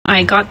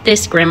I got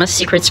this Grandma's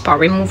Secret Spot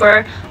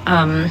Remover.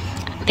 I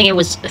think it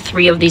was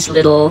 3 of these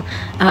little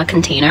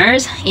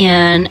containers,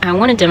 and I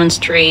want to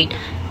demonstrate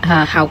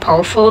how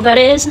powerful that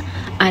is.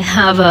 I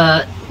have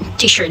a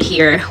t-shirt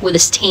here with a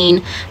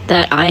stain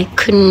that I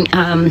couldn't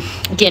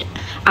get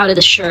out of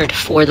the shirt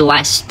for the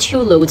last 2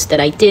 loads that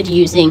I did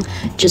using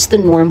just the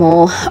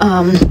normal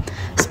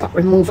spot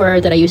remover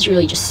that I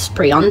usually just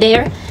spray on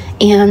there,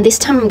 and this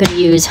time I'm going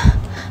to use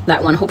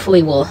that one.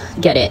 Hopefully we'll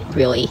get it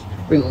really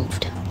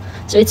removed.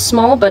 So it's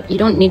small, but you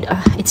don't need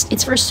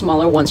it's for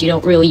smaller ones. You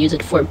don't really use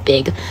it for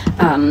big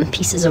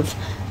pieces of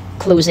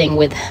clothing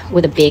with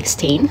a big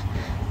stain.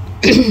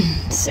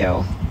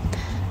 So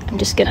I'm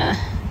just gonna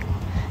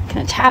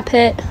tap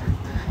it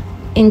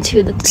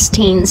into the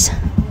stains.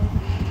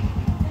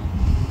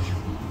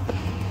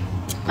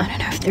 I don't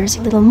know if there's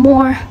a little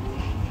more. I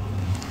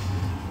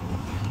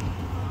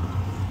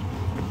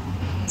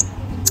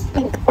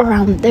think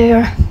around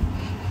there.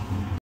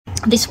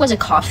 This was a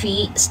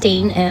coffee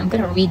stain, and I'm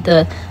gonna read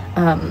the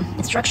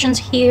instructions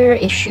here.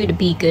 It should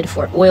be good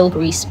for oil,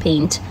 grease,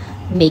 paint,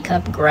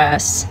 makeup,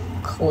 grass,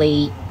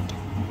 clay,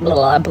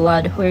 blah,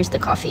 blood. Where's the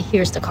coffee?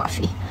 Here's the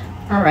coffee.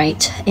 All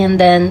right, and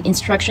then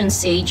instructions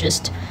say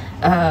just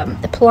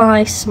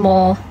apply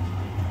small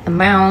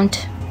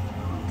amount,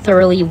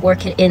 thoroughly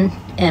work it in,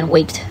 and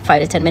wait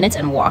 5 to 10 minutes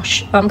and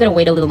wash. I'm gonna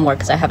wait a little more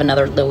because I have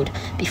another load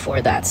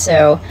before that,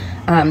 so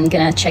I'm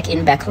gonna check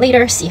in back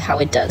later, see how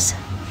it does.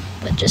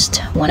 But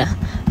just want to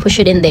push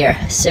it in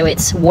there so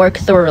it's work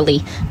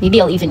thoroughly.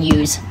 Maybe I'll even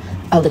use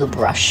a little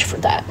brush for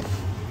that.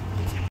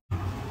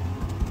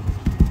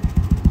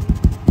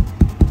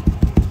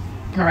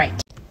 All right.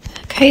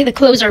 Okay, the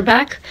clothes are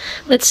back.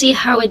 Let's see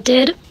how it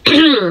did.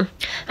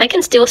 I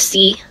can still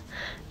see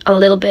a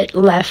little bit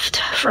left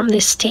from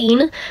this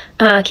stain.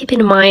 Keep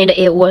in mind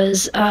it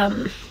was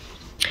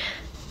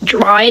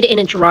dried in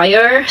a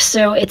dryer,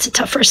 so it's a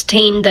tougher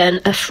stain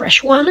than a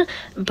fresh one,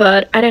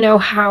 but I don't know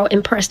how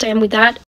impressed I am with that.